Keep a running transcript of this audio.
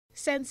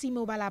Sensi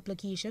Mobile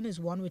application is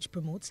one which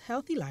promotes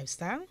healthy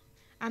lifestyle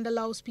and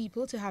allows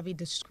people to have a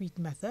discreet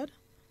method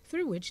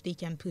through which they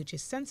can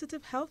purchase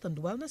sensitive health and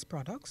wellness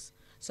products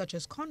such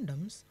as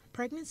condoms,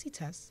 pregnancy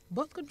tests,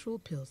 birth control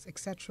pills,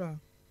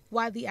 etc.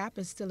 While the app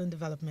is still in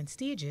development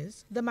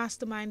stages, the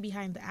mastermind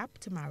behind the app,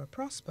 Tamara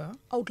Prosper,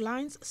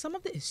 outlines some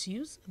of the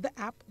issues the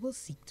app will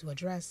seek to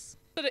address.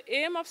 So the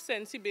aim of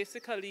Sensi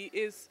basically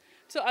is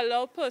to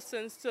allow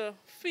persons to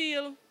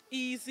feel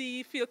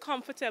easy, feel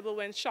comfortable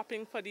when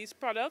shopping for these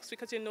products,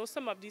 because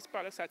some of these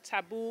products are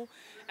taboo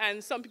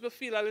and some people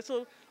feel a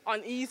little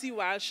uneasy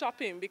while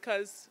shopping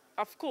because,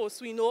 of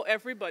course, we know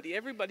everybody.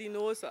 Everybody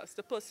knows us.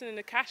 The person in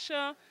the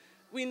cashier,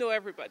 we know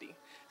everybody.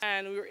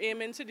 And we're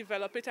aiming to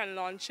develop it and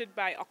launch it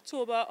by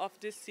October of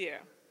this year.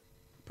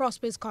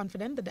 Prosper is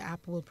confident that the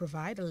app will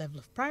provide a level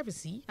of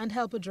privacy and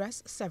help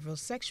address several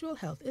sexual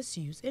health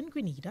issues in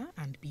Grenada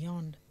and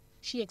beyond.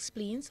 She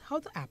explains how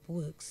the app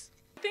works.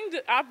 I think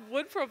the app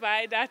would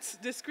provide that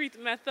discreet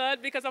method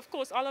because, of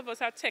course, all of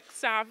us are tech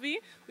savvy.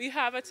 We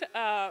have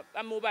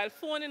a mobile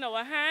phone in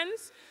our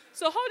hands.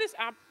 So how this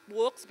app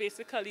works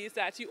basically is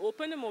that you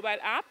open the mobile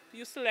app,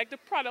 you select the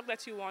product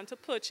that you want to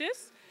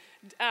purchase,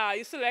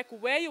 you select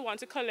where you want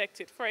to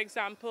collect it, for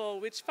example,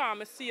 which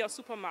pharmacy or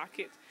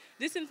supermarket.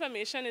 This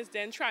information is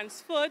then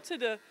transferred to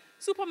the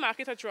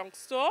supermarket or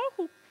drugstore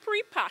who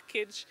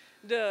pre-package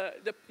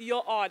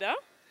your order,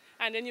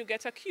 and then you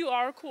get a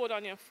QR code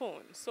on your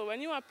phone. So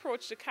when you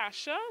approach the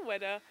cashier,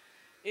 whether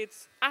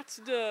it's at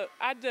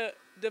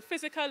the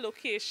physical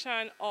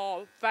location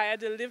or via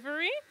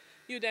delivery,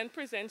 you then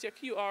present your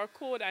QR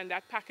code and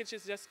that package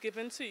is just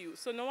given to you.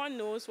 So no one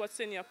knows what's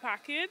in your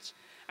package,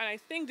 and I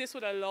think this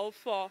would allow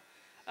for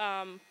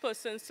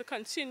persons to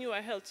continue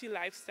a healthy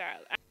lifestyle.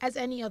 As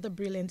any other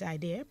brilliant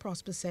idea,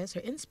 Prosper says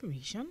her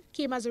inspiration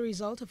came as a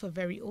result of her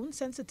very own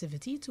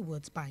sensitivity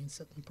towards buying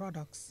certain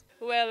products.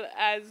 Well,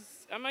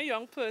 as I'm a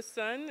young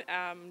person,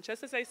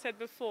 just as I said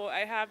before,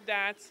 I have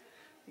that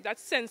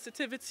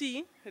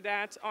sensitivity,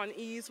 that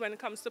unease when it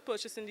comes to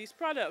purchasing these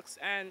products.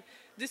 And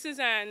this is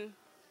an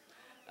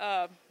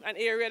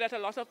area that a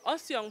lot of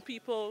us young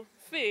people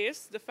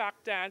face, the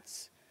fact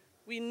that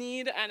we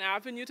need an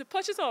avenue to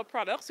purchase our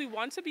products. We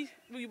want to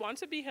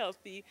be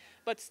healthy,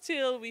 but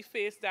still we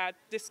face that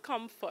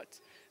discomfort.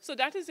 So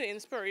that is the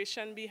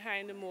inspiration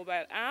behind the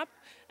mobile app,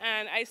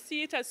 and I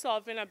see it as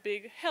solving a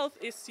big health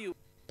issue.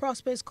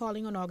 Prosper is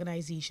calling on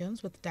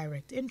organizations with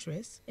direct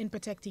interest in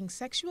protecting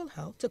sexual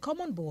health to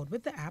come on board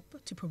with the app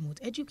to promote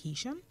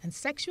education and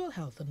sexual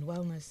health and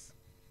wellness.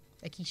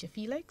 Akisha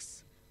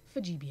Felix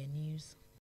for GBN News.